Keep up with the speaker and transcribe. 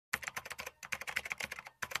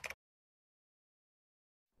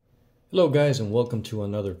Hello guys, and welcome to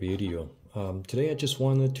another video. Today I just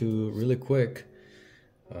wanted to really quick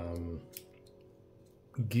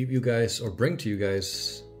give you guys or bring to you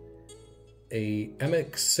guys a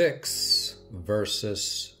MX-6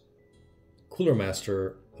 versus Cooler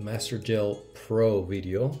Master MasterGel Pro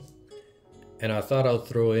video, and I thought I'll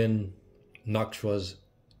throw in Noctua's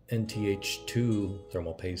NT-H2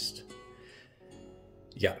 thermal paste.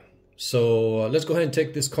 Yeah, so let's go ahead and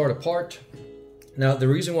take this card apart. Now, the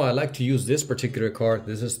reason why I like to use this particular card,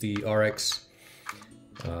 this is the RX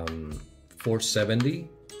 470.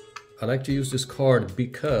 I like to use this card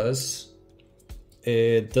because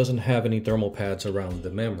it doesn't have any thermal pads around the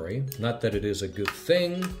memory. Not that it is a good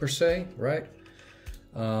thing per se, right?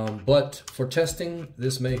 But for testing,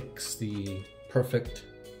 this makes the perfect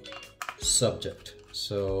subject.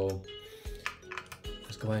 So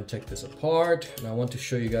let's go ahead and take this apart. And I want to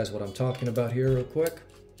show you guys what I'm talking about here real quick.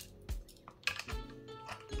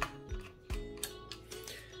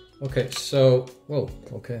 Okay, so, whoa,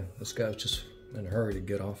 okay, this guy's just in a hurry to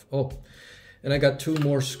get off. Oh, and I got two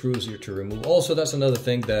more screws here to remove. Also, that's another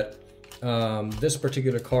thing that this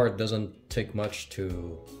particular card doesn't take much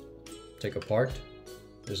to take apart.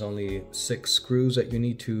 There's only 6 screws that you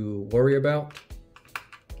need to worry about.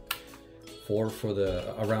 4 for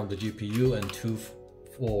the around the GPU and 2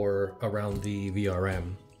 for around the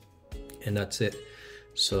VRM. And that's it.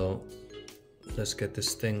 So let's get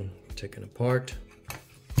this thing taken apart.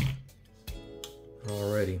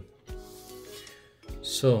 Alrighty,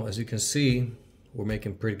 so as you can see, we're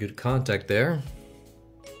making pretty good contact there,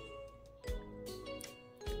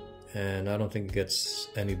 and I don't think it gets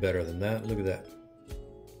any better than that. Look at that.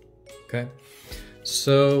 Okay,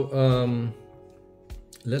 so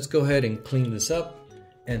let's go ahead and clean this up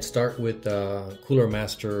and start with Cooler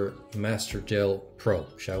Master MasterGel Pro,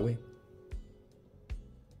 shall we?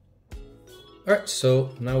 Alright,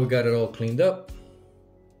 so now we got it all cleaned up,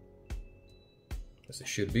 as it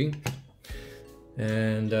should be.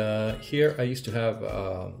 And here I used to have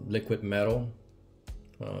liquid metal,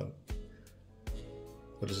 what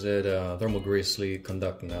is it, thermal greasely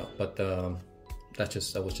conducting now, but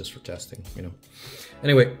that was just for testing, you know.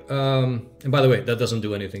 Anyway, and by the way, that doesn't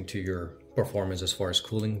do anything to your performance as far as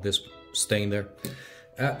cooling, this staying there,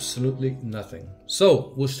 absolutely nothing.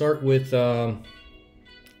 So we'll start with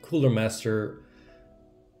Cooler Master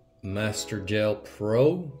MasterGel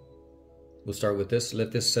Pro. We'll start with this.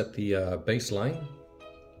 Let this set the baseline.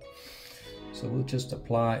 So we'll just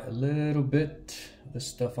apply a little bit of this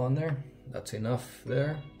stuff on there. That's enough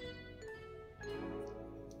there.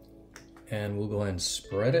 And we'll go ahead and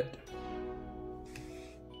spread it.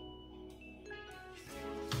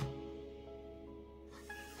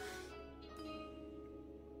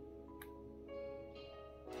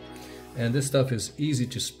 And this stuff is easy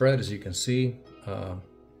to spread, as you can see.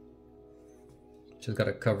 Just got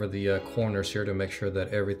to cover the corners here to make sure that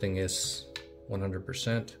everything is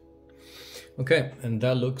 100%. Okay, and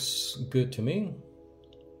that looks good to me.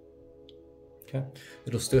 Okay,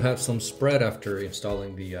 it'll still have some spread after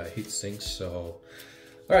installing the heat sinks. So,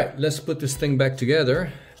 all right, let's put this thing back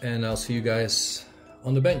together, and I'll see you guys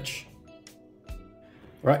on the bench. All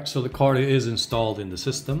right, so the card is installed in the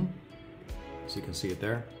system, so you can see it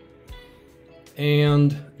there.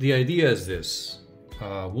 And the idea is this.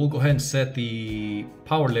 We'll go ahead and set the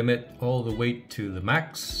power limit all the way to the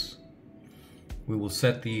max. We will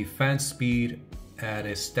set the fan speed at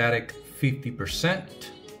a static 50%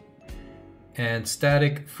 and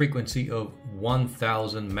static frequency of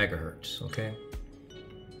 1000 megahertz, okay?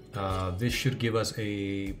 This should give us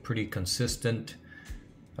a pretty consistent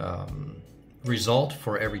result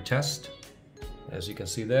for every test. As you can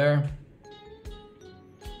see there,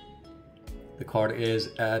 the card is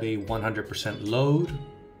at a 100% load,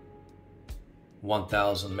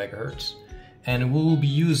 1000 megahertz, and we will be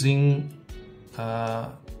using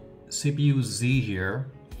CPU Z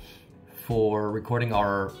here for recording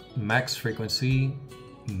our max frequency,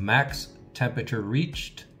 max temperature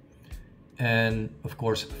reached, and of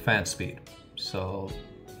course fan speed. So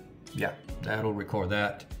yeah, that'll record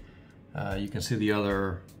that. You can see the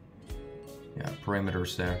other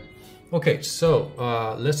parameters there. Okay, so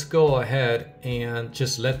let's go ahead and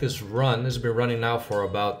just let this run. This has been running now for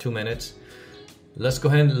about 2 minutes. Let's go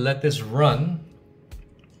ahead and let this run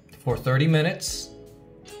for 30 minutes.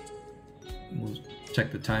 We'll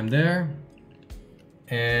check the time there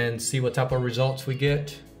and see what type of results we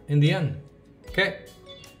get in the end. Okay,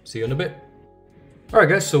 see you in a bit. All right,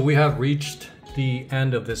 guys, so we have reached the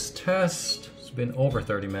end of this test. It's been over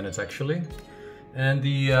 30 minutes actually. And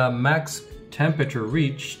the max temperature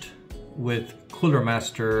reached with Cooler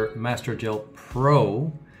Master MasterGel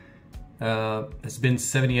Pro It's been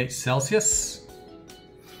 78 Celsius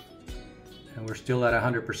and we're still at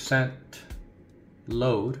 100%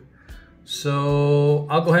 load. So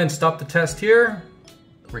I'll go ahead and stop the test here,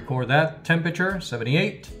 record that temperature,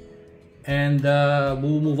 78, and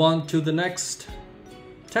we'll move on to the next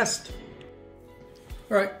test.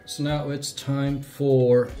 All right, so now it's time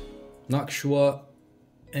for Noctua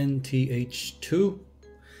NT-H2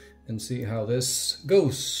 and see how this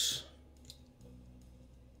goes.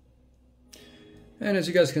 And as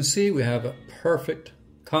you guys can see, we have a perfect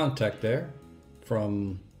contact there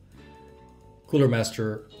from Cooler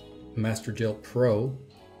Master MasterGel Pro.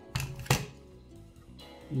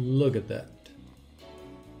 Look at that.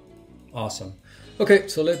 Awesome. Okay,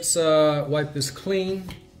 so let's wipe this clean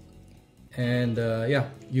and yeah,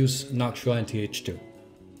 use Noctua NT-H2.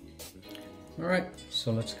 All right,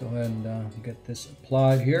 so let's go ahead and get this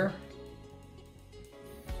applied here.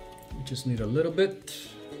 We just need a little bit.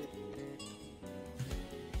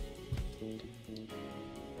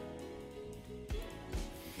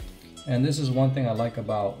 And this is one thing I like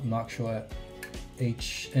about Noctua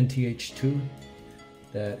NT-H2,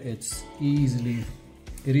 that it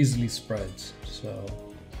easily spreads, so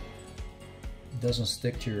it doesn't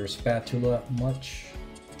stick to your spatula much.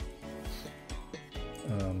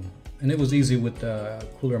 And it was easy with the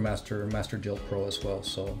Cooler Master MasterGel Pro as well,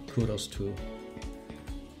 so kudos to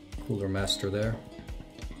Cooler Master there.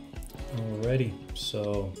 Alrighty,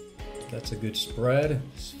 so that's a good spread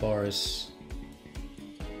as far as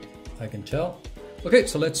I can tell. Okay,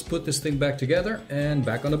 so let's put this thing back together and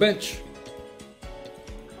back on the bench.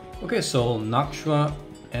 Okay, so Noctua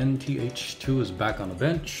NT-H2 is back on the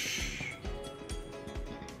bench.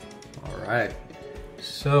 All right,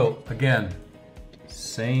 so again,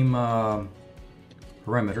 same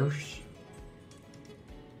parameters.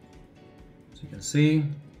 As you can see,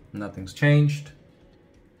 nothing's changed.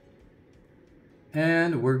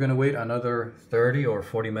 And we're gonna wait another 30 or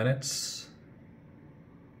 40 minutes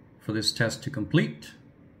for this test to complete.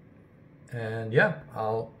 And yeah,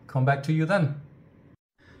 I'll come back to you then.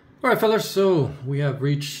 All right, fellas, so we have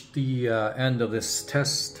reached the end of this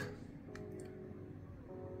test.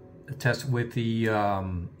 The test with the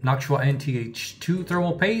Noctua NT-H2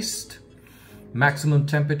 thermal paste. Maximum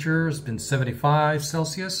temperature has been 75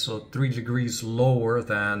 Celsius, so 3 degrees lower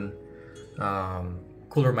than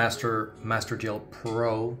Cooler Master MasterGel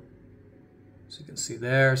Pro. So you can see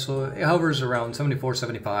there, so it hovers around 74,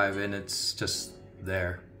 75, and it's just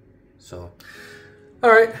there. So, all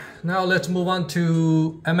right, now let's move on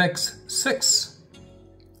to MX-6.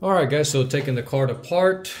 All right, guys, so taking the card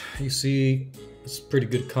apart, you see it's pretty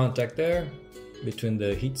good contact there between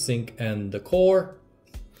the heatsink and the core.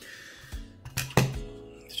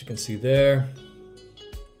 As you can see there,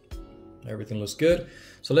 everything looks good.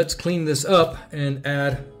 So let's clean this up and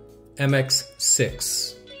add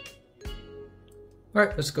MX-6. All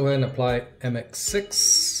right, let's go ahead and apply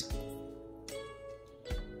MX-6.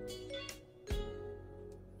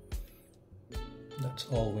 That's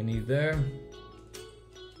all we need there.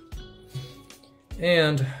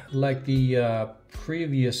 And like the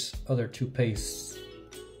previous other two pastes,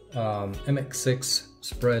 MX-6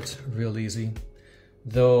 spreads real easy.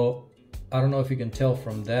 Though, I don't know if you can tell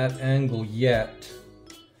from that angle yet,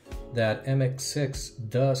 that MX-6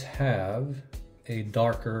 does have a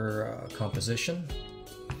darker composition.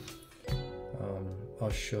 I'll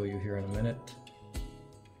show you here in a minute.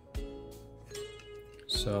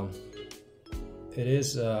 So it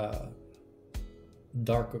is a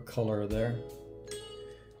darker color there.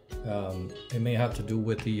 It may have to do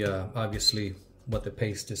with the obviously what the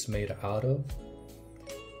paste is made out of.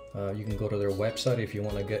 You can go to their website if you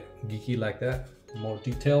want to get geeky like that, more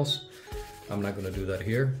details. I'm not going to do that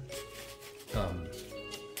here.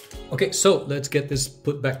 Okay, so let's get this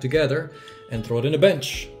put back together and throw it in a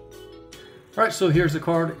bench. All right, so here's the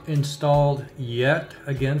card installed yet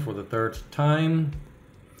again for the third time.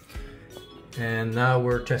 And now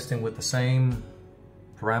we're testing with the same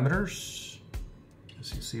parameters.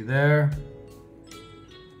 As you see there,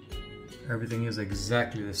 everything is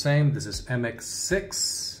exactly the same. This is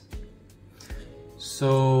MX-6.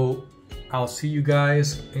 So I'll see you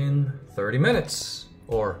guys in 30 minutes,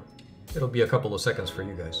 or it'll be a couple of seconds for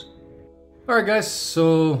you guys. All right, guys,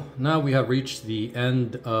 so now we have reached the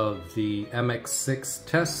end of the MX-6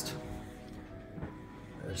 test.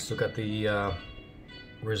 Let's look at the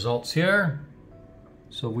results here.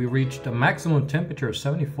 So we reached a maximum temperature of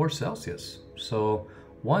 74 Celsius. So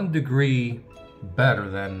 1 degree better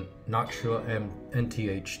than Noctua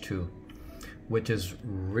NT-H2, which is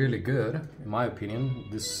really good, in my opinion.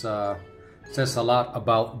 This says a lot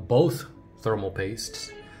about both thermal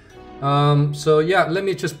pastes. So yeah, let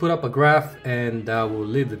me just put up a graph and we'll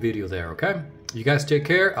leave the video there, okay? You guys take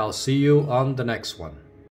care. I'll see you on the next one.